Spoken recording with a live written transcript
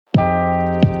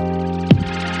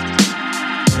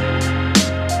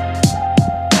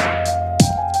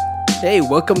Hey,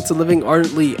 welcome to Living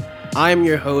Ardently. I'm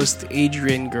your host,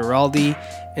 Adrian Giraldi,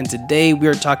 and today we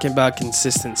are talking about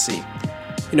consistency.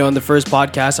 In the first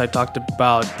podcast, I talked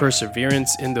about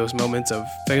perseverance in those moments of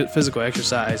physical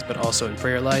exercise, but also in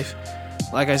prayer life.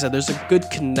 Like I said, there's a good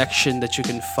connection that you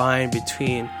can find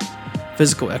between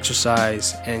physical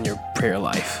exercise and your prayer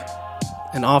life.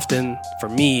 And often, for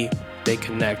me, they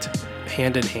connect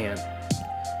hand in hand.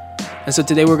 And so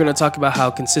today we're going to talk about how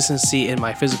consistency in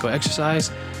my physical exercise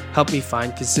helped me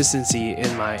find consistency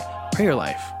in my prayer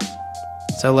life.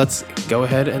 So let's go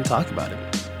ahead and talk about it.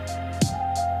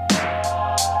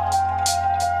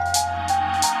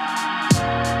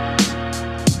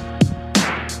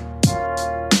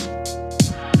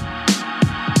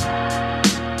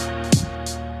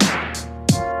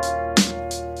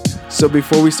 So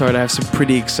before we start, I have some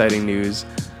pretty exciting news.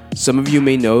 Some of you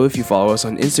may know if you follow us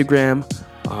on Instagram,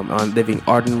 on Living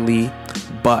Ardently,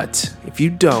 but if you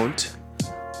don't,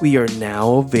 we are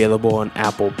now available on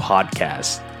Apple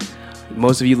Podcasts.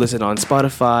 Most of you listen on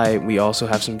Spotify. We also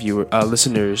have some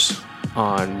listeners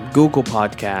on Google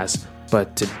Podcasts,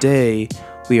 but today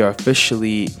we are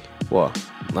officially,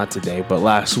 not today, but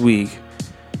last week,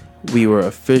 we were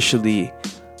officially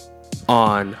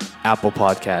on Apple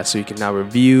Podcasts, so you can now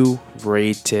review,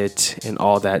 rate it, and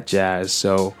all that jazz.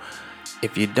 So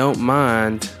if you don't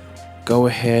mind, go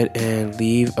ahead and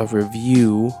leave a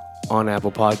review on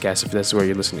Apple Podcasts if that's where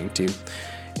you're listening to.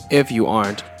 If you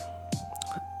aren't,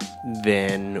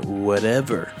 then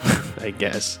whatever, I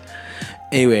guess.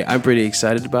 Anyway, I'm pretty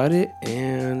excited about it,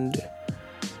 and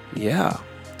yeah,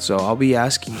 so I'll be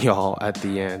asking y'all at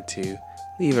the end to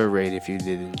leave a rate if you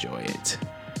did enjoy it,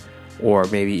 or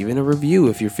maybe even a review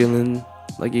if you're feeling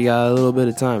like you got a little bit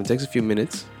of time. It takes a few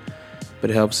minutes, but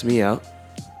it helps me out.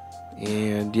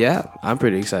 And yeah, I'm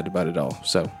pretty excited about it all.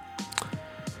 So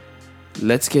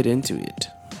let's get into it.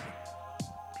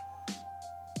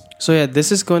 So yeah,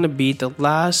 this is going to be the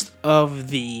last of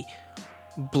the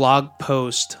blog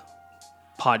post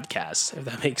podcasts, if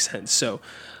that makes sense. So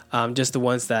just the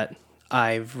ones that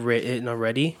I've written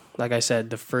already. Like I said,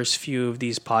 the first few of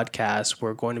these podcasts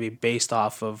were going to be based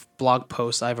off of blog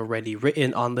posts I've already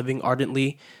written on Living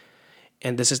Ardently.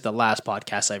 And this is the last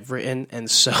podcast I've written.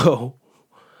 And so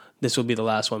this will be the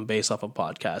last one based off a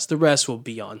podcast. The rest will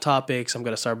be on topics. I'm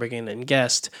going to start bringing in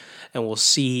guests, and we'll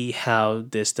see how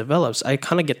this develops. I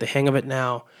kind of get the hang of it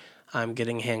now. I'm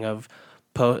getting a hang of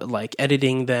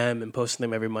editing them and posting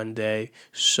them every Monday.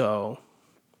 So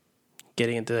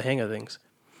getting into the hang of things.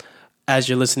 As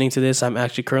you're listening to this, I'm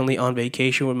actually currently on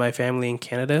vacation with my family in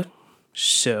Canada.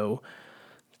 So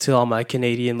to all my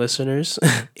Canadian listeners,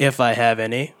 if I have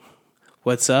any,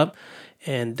 what's up?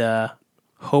 And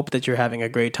hope that you're having a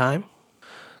great time.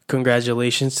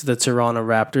 Congratulations to the Toronto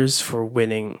Raptors for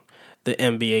winning the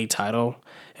NBA title.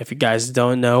 If you guys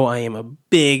don't know, I am a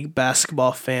big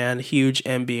basketball fan, huge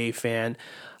NBA fan,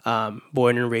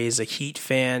 born and raised a Heat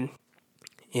fan,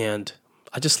 and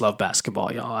I just love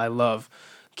basketball, y'all. I love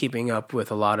keeping up with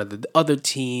a lot of the other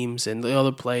teams and the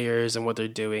other players and what they're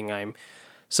doing. I'm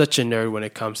such a nerd when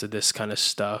it comes to this kind of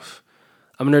stuff.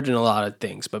 I'm a nerd in a lot of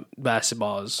things, but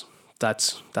basketball is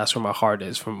that's where my heart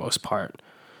is for the most part.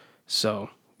 So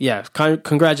yeah,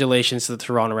 congratulations to the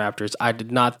Toronto Raptors. I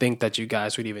did not think that you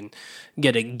guys would even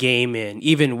get a game in,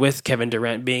 even with Kevin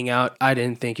Durant being out. I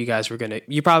didn't think you guys were gonna.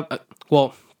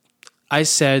 I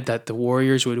said that the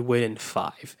Warriors would win in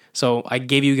 5, so I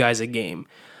gave you guys a game,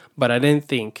 but I didn't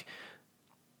think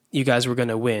you guys were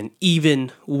gonna win,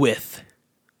 even with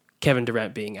Kevin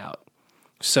Durant being out.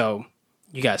 So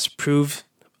you guys proved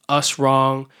us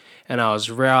wrong. And I was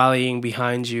rallying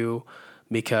behind you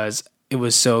because it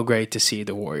was so great to see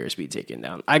the Warriors be taken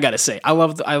down. I gotta say, I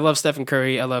love Stephen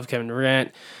Curry. I love Kevin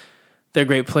Durant. They're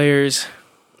great players.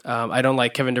 I don't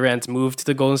like Kevin Durant's move to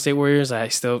the Golden State Warriors. I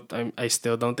still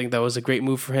don't think that was a great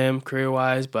move for him career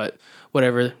wise. But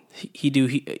whatever, you do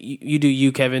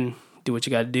you, Kevin. Do what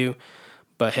you got to do.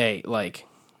 But hey,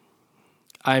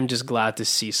 I'm just glad to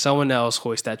see someone else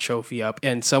hoist that trophy up,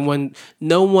 and someone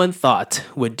no one thought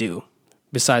would do.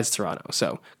 Besides Toronto.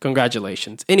 So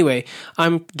congratulations. Anyway,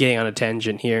 I'm getting on a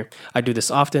tangent here. I do this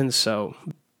often, so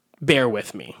bear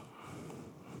with me.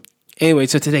 Anyway,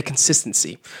 so today,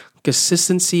 consistency.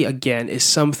 Consistency, again, is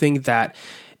something that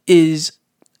is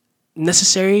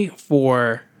necessary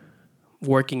for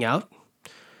working out.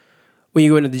 When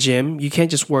you go into the gym, you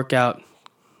can't just work out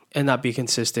and not be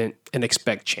consistent and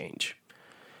expect change.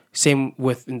 Same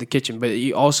with in the kitchen, but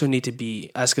you also need to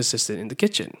be as consistent in the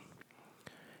kitchen.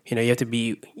 You have to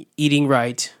be eating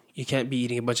right. You can't be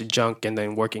eating a bunch of junk and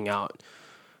then working out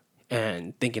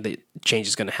and thinking that change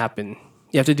is going to happen.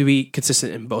 You have to be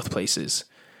consistent in both places.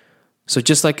 So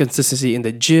just like consistency in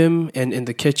the gym and in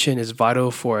the kitchen is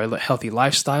vital for a healthy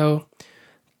lifestyle,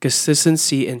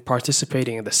 consistency in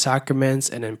participating in the sacraments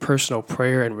and in personal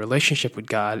prayer and relationship with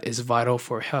God is vital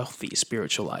for a healthy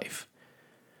spiritual life.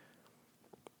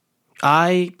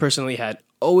 I personally had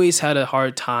always had a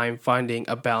hard time finding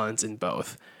a balance in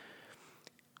both.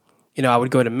 I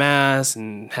would go to mass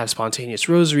and have spontaneous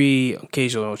rosary,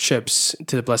 occasional trips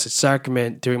to the Blessed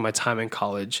Sacrament during my time in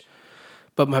college.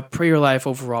 But my prayer life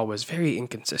overall was very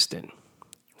inconsistent.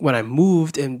 When I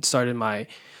moved and started my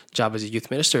job as a youth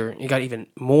minister, it got even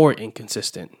more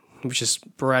inconsistent. It was just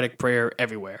sporadic prayer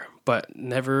everywhere, but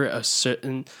never a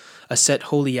set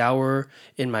holy hour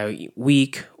in my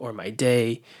week or my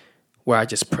day where I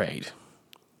just prayed.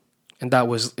 And it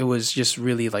was just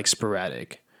really like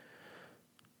sporadic.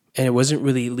 And it wasn't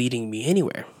really leading me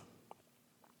anywhere.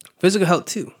 Physical health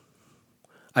too.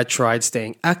 I tried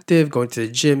staying active, going to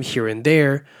the gym here and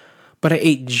there, but I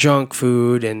ate junk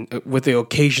food and with the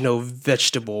occasional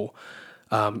vegetable,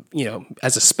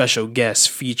 as a special guest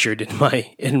featured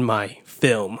in my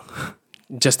film,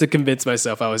 just to convince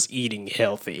myself I was eating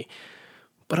healthy.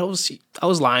 But I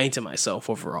was lying to myself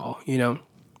overall.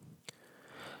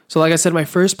 So like I said, my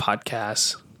first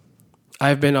podcast,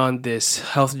 I've been on this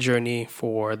health journey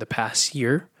for the past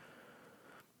year.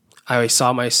 I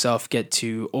saw myself get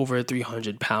to over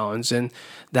 300 pounds, and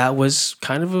that was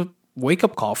kind of a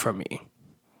wake-up call for me.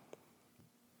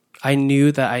 I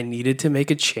knew that I needed to make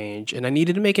a change, and I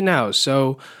needed to make it now.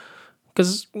 So,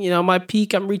 because, my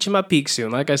peak, I'm reaching my peak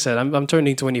soon. Like I said, I'm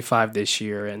turning 25 this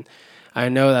year, and I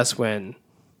know that's when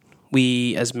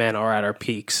we as men are at our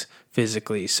peaks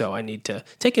physically, so I need to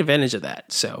take advantage of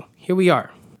that. So, here we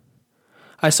are.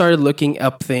 I started looking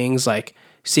up things like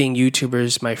seeing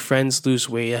YouTubers, my friends lose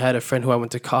weight. I had a friend who I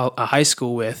went to high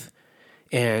school with,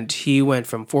 and he went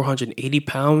from 480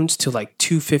 pounds to like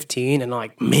 215. And I'm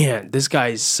like, man, this guy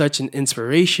is such an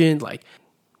inspiration. Like,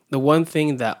 the one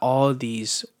thing that all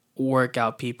these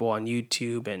workout people on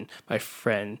YouTube and my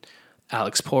friend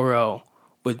Alex Poro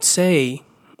would say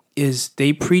is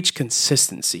they preach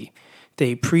consistency.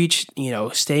 They preach,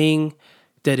 staying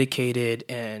dedicated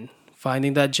and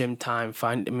finding that gym time,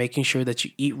 making sure that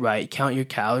you eat right, count your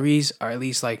calories, or at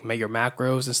least like your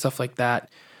macros and stuff like that,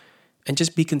 and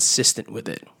just be consistent with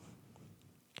it.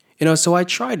 So I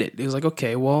tried it. It was like,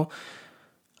 okay, well,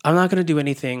 I'm not going to do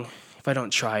anything if I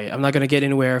don't try it. I'm not going to get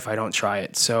anywhere if I don't try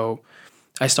it. So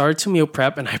I started to meal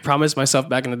prep, and I promised myself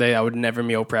back in the day I would never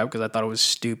meal prep because I thought it was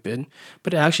stupid,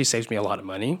 but it actually saves me a lot of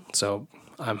money. So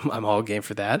I'm all game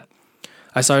for that.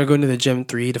 I started going to the gym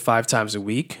 3 to 5 times a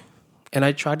week, and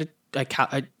I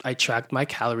tracked my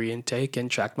calorie intake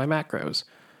and tracked my macros.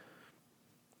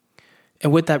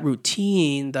 And with that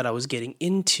routine that I was getting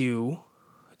into,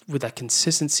 with that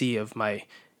consistency of my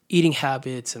eating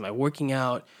habits and my working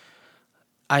out,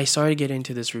 I started getting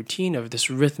into this routine of this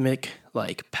rhythmic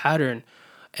pattern,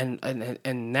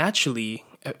 and naturally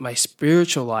my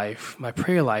spiritual life, my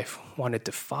prayer life wanted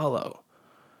to follow.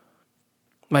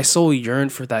 My soul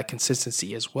yearned for that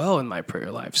consistency as well in my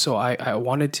prayer life. So I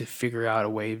wanted to figure out a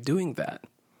way of doing that.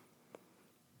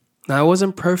 Now, it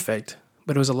wasn't perfect,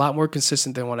 but it was a lot more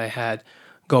consistent than what I had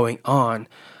going on.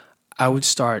 I would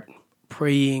start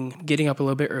praying, getting up a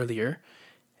little bit earlier,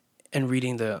 and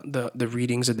reading the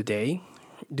readings of the day,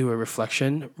 do a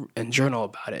reflection, and journal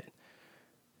about it.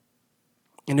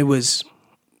 And it was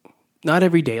not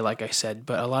every day, like I said,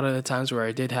 but a lot of the times where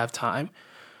I did have time,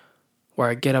 where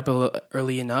I get up a little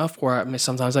early enough, or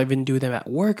sometimes I even do them at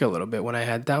work a little bit when I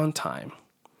had downtime.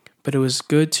 But it was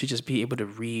good to just be able to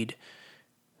read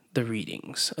the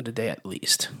readings of the day at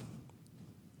least.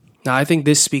 Now, I think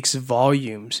this speaks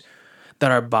volumes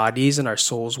that our bodies and our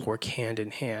souls work hand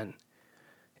in hand.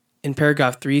 In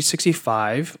paragraph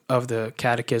 365 of the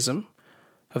Catechism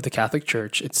of the Catholic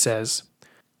Church, it says,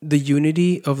 "The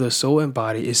unity of the soul and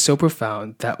body is so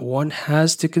profound that one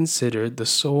has to consider the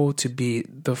soul to be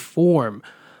the form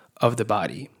of the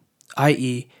body,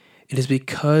 i.e., it is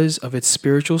because of its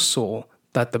spiritual soul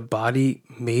that the body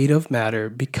made of matter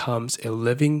becomes a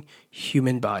living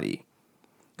human body.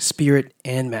 Spirit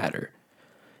and matter,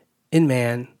 in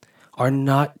man, are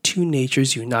not two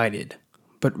natures united,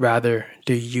 but rather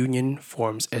their union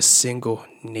forms a single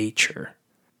nature."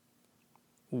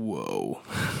 Whoa.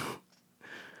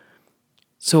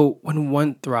 So when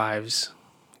one thrives,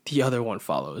 the other one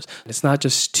follows. It's not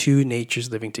just two natures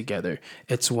living together.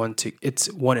 It's one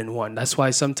in one. That's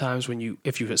why sometimes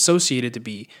if you associate it to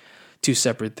be two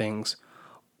separate things,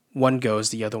 one goes,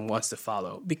 the other one wants to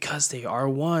follow, because they are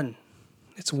one.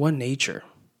 It's one nature.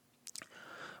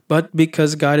 But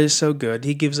because God is so good,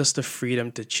 He gives us the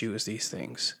freedom to choose these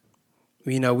things.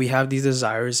 We have these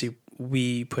desires.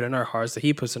 we put in our hearts, that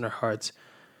He puts in our hearts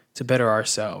to better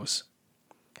ourselves.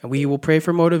 And we will pray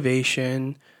for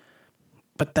motivation,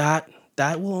 but that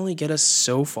will only get us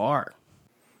so far.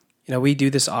 We do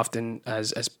this often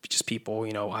as just people.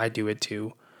 I do it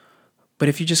too. But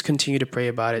if you just continue to pray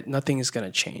about it, nothing is going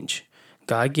to change.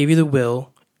 God gave you the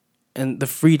will and the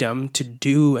freedom to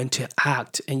do and to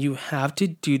act, and you have to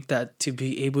do that to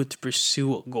be able to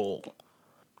pursue a goal.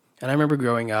 And I remember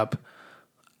growing up,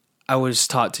 I was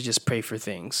taught to just pray for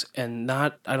things, and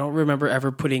I don't remember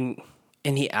ever putting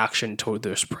any action toward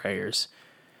those prayers.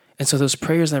 And so those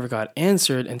prayers never got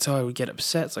answered, and so I would get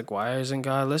upset. It's like, why isn't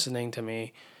God listening to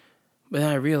me? But then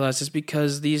I realized it's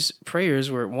because these prayers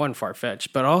were, one,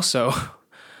 far-fetched, but also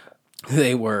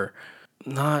they were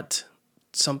not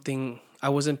something, I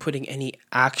wasn't putting any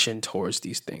action towards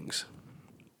these things.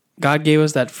 God gave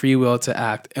us that free will to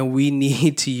act, and we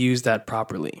need to use that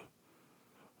properly.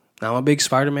 Now, I'm a big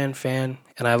Spider-Man fan,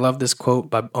 and I love this quote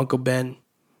by Uncle Ben.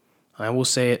 I will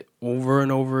say it over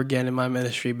and over again in my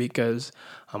ministry because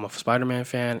I'm a Spider-Man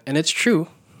fan, and it's true.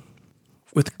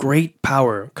 With great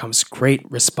power comes great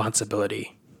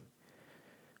responsibility.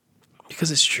 Because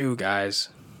it's true, guys.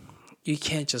 You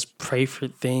can't just pray for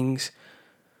things.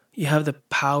 You have the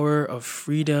power of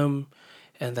freedom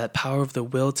and that power of the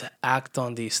will to act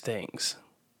on these things.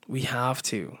 We have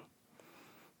to.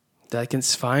 That can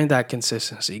find that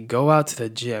consistency. Go out to the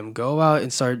gym. Go out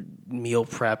and start meal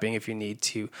prepping if you need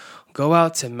to. Go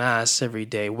out to Mass every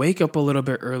day. Wake up a little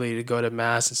bit early to go to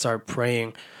Mass and start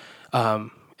praying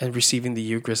and receiving the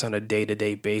Eucharist on a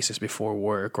day-to-day basis before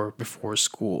work or before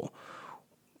school.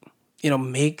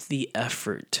 Make the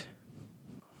effort.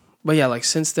 But yeah,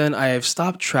 since then, I have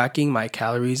stopped tracking my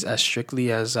calories as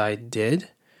strictly as I did.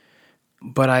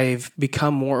 But I've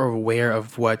become more aware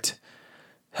of what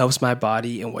helps my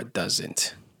body and what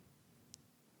doesn't.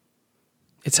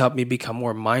 It's helped me become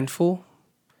more mindful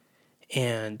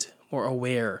and more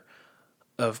aware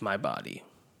of my body.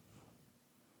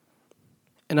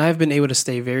 And I've been able to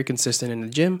stay very consistent in the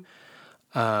gym,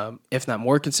 if not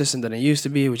more consistent than I used to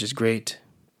be, which is great.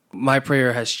 My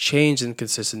prayer has changed in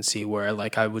consistency where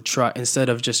I would try, instead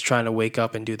of just trying to wake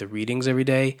up and do the readings every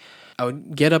day, I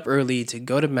would get up early to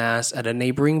go to Mass at a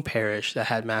neighboring parish that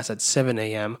had Mass at 7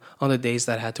 a.m. on the days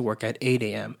that I had to work at 8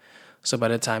 a.m. So by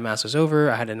the time Mass was over,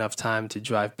 I had enough time to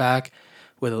drive back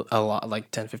with a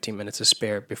lot, 10, 15 minutes to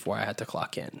spare before I had to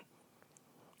clock in.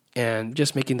 And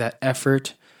just making that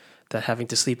effort, that having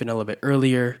to sleep in a little bit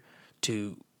earlier,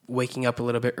 to waking up a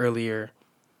little bit earlier,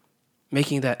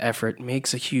 making that effort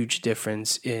makes a huge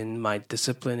difference in my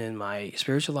discipline in my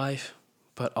spiritual life,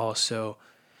 but also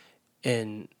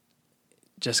in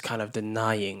just kind of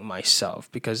denying myself,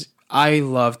 because I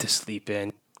love to sleep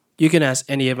in. You can ask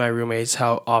any of my roommates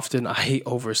how often I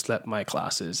overslept my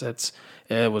classes.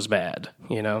 It was bad,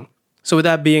 So with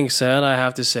that being said, I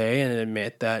have to say and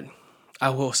admit that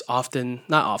I was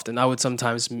I would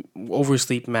sometimes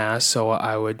oversleep Mass, so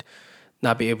I would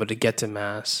not be able to get to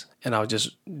Mass, and I would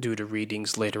just do the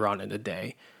readings later on in the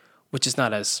day, which is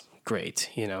not as great,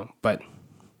 but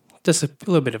just a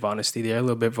little bit of honesty there, a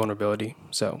little bit of vulnerability.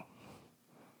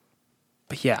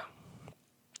 But yeah,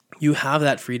 you have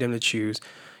that freedom to choose.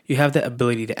 You have the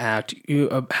ability to act.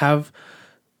 You have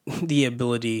the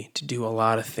ability to do a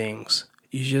lot of things.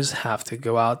 You just have to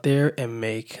go out there and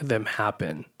make them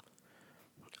happen.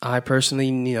 I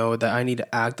personally know that I need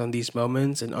to act on these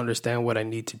moments and understand what I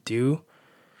need to do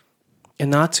and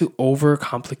not to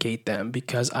overcomplicate them,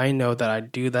 because I know that I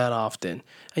do that often.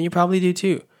 And you probably do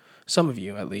too. Some of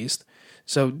you at least.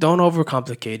 So don't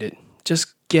overcomplicate it.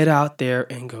 Just get out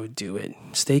there and go do it.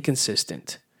 Stay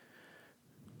consistent.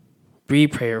 Be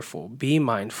prayerful. Be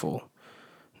mindful.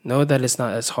 Know that it's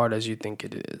not as hard as you think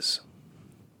it is.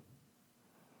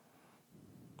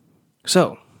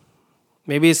 So,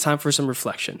 maybe it's time for some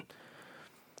reflection.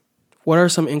 What are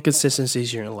some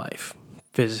inconsistencies in your life?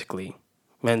 Physically,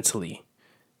 mentally,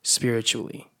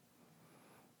 spiritually.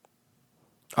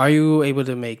 Are you able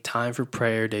to make time for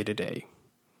prayer day to day?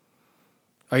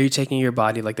 Are you taking your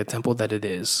body like the temple that it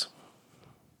is?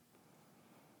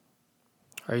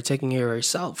 Are you taking care of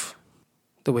yourself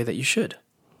the way that you should?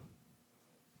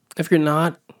 If you're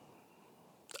not,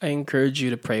 I encourage you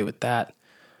to pray with that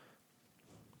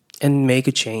and make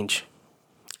a change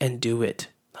and do it.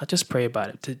 Not just pray about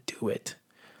it, to do it.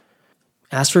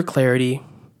 Ask for clarity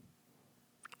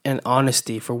and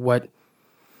honesty for what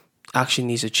actually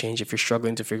needs to change if you're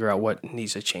struggling to figure out what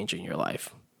needs to change in your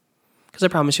life. Because I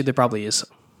promise you there probably is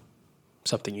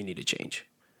something you need to change.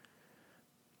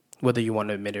 Whether you want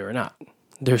to admit it or not.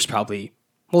 There's probably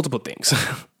multiple things.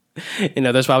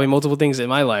 There's probably multiple things in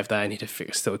my life that I need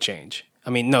to still change.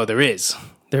 No, there is.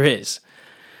 There is.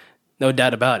 No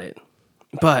doubt about it.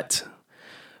 But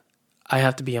I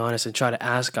have to be honest and try to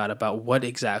ask God about what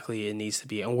exactly it needs to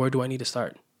be and where do I need to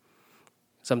start.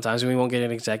 Sometimes we won't get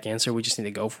an exact answer. We just need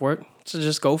to go for it. So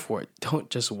just go for it.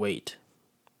 Don't just wait.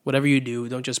 Whatever you do,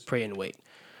 don't just pray and wait.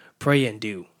 Pray and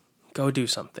do. Go do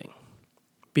something.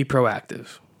 Be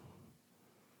proactive.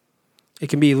 It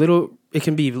can be little, it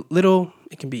can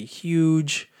be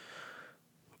huge.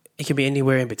 It can be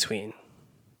anywhere in between.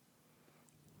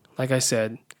 Like I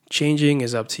said, changing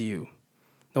is up to you.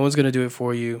 No one's going to do it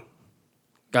for you.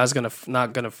 God's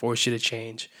not going to force you to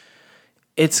change.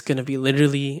 It's going to be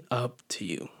literally up to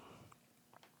you.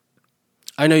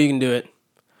 I know you can do it.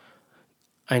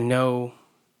 I know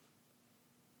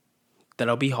that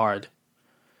it'll be hard.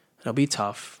 It'll be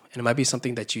tough. And it might be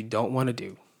something that you don't want to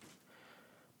do.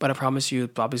 But I promise you,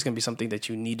 it's probably going to be something that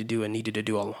you need to do and needed to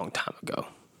do a long time ago.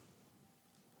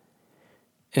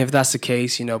 And if that's the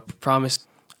case, I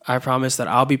promise that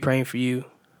I'll be praying for you.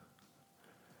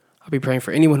 I'll be praying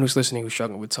for anyone who's listening who's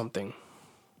struggling with something.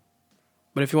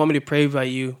 But if you want me to pray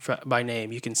by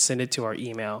name, you can send it to our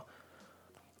email,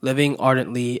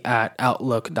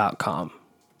 livingardently@outlook.com.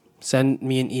 Send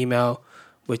me an email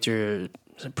with your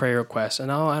prayer requests,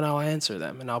 and I'll answer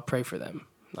them, and I'll pray for them.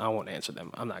 I won't answer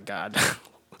them. I'm not God.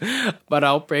 But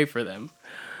I'll pray for them.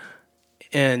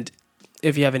 And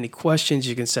if you have any questions,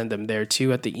 you can send them there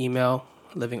too at the email,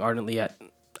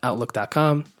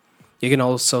 livingardently@outlook.com. You can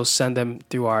also send them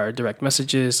through our direct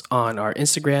messages on our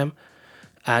Instagram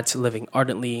at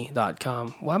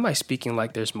livingardently.com. Why am I speaking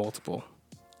like there's multiple?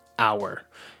 I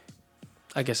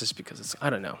guess it's because I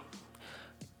don't know.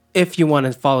 If you want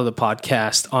to follow the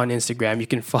podcast on Instagram, you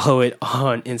can follow it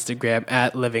on Instagram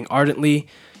at livingardently.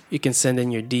 You can send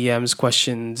in your DMs,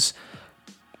 questions,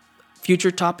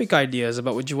 future topic ideas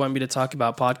about what you want me to talk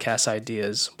about, podcast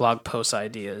ideas, blog post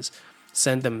ideas.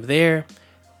 Send them there.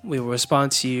 We will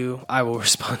respond to you. I will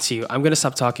respond to you. I'm going to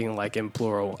stop talking like in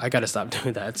plural. I got to stop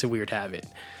doing that. It's a weird habit.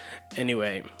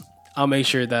 Anyway, I'll make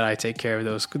sure that I take care of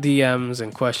those DMs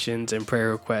and questions and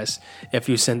prayer requests if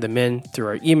you send them in through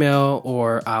our email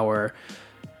or our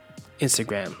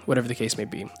Instagram, whatever the case may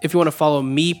be. If you want to follow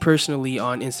me personally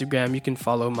on Instagram, you can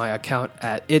follow my account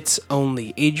at It's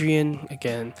Only Adrian.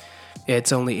 Again,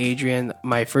 It's Only Adrian.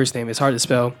 My first name is hard to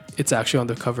spell. It's actually on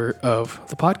the cover of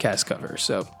the podcast cover.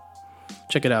 So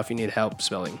check it out if you need help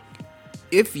spelling.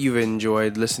 If you've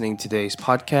enjoyed listening to today's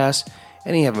podcast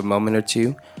and you have a moment or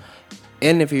two,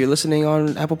 and if you're listening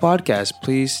on Apple Podcasts,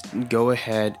 please go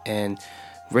ahead and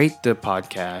rate the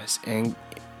podcast and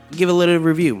give a little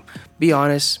review. Be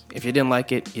honest. If you didn't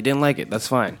like it, you didn't like it. That's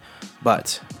fine.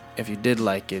 But if you did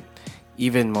like it,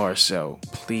 even more so,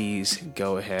 please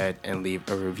go ahead and leave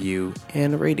a review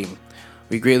and a rating.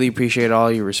 We greatly appreciate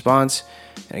all your response.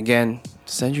 And again,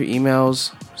 send your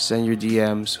emails, send your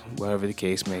DMs, whatever the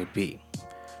case may be.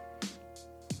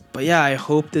 But yeah, I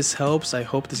hope this helps. I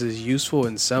hope this is useful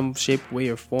in some shape, way,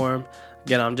 or form.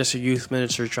 Again, I'm just a youth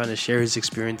minister trying to share his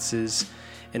experiences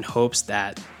in hopes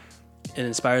that it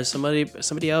inspires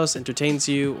somebody else, entertains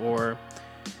you, or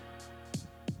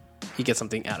you get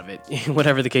something out of it,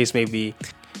 whatever the case may be.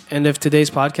 And if today's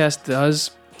podcast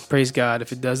does, praise God.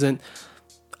 If it doesn't,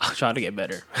 I'll try to get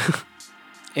better.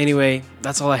 Anyway,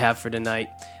 that's all I have for tonight.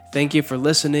 Thank you for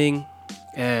listening,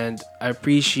 and I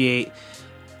appreciate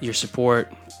your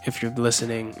support. If you've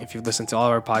listened to all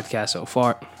of our podcasts so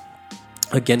far,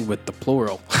 again with the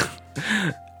plural.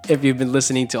 If you've been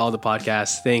listening to all the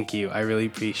podcasts, thank you. I really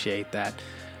appreciate that.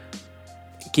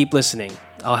 Keep listening.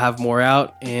 I'll have more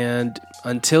out, and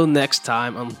until next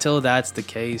time, until that's the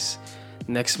case,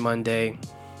 next Monday,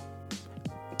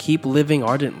 keep living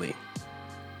ardently.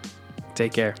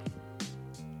 Take care.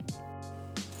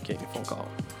 Getting a phone call.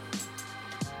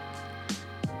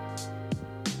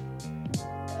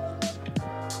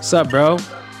 What's up, bro?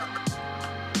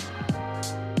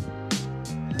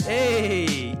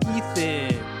 Hey,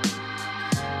 Ethan.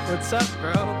 What's up,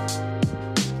 bro?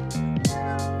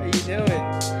 How you doing?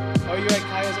 How are you at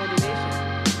Kaya's ordination?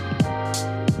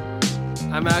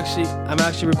 I'm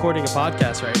actually recording a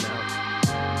podcast right now.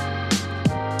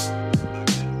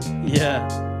 Yeah.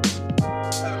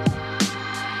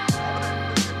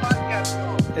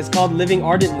 It's called Living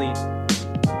Ardently.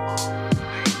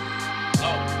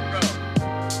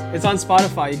 It's on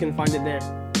Spotify. You can find it there.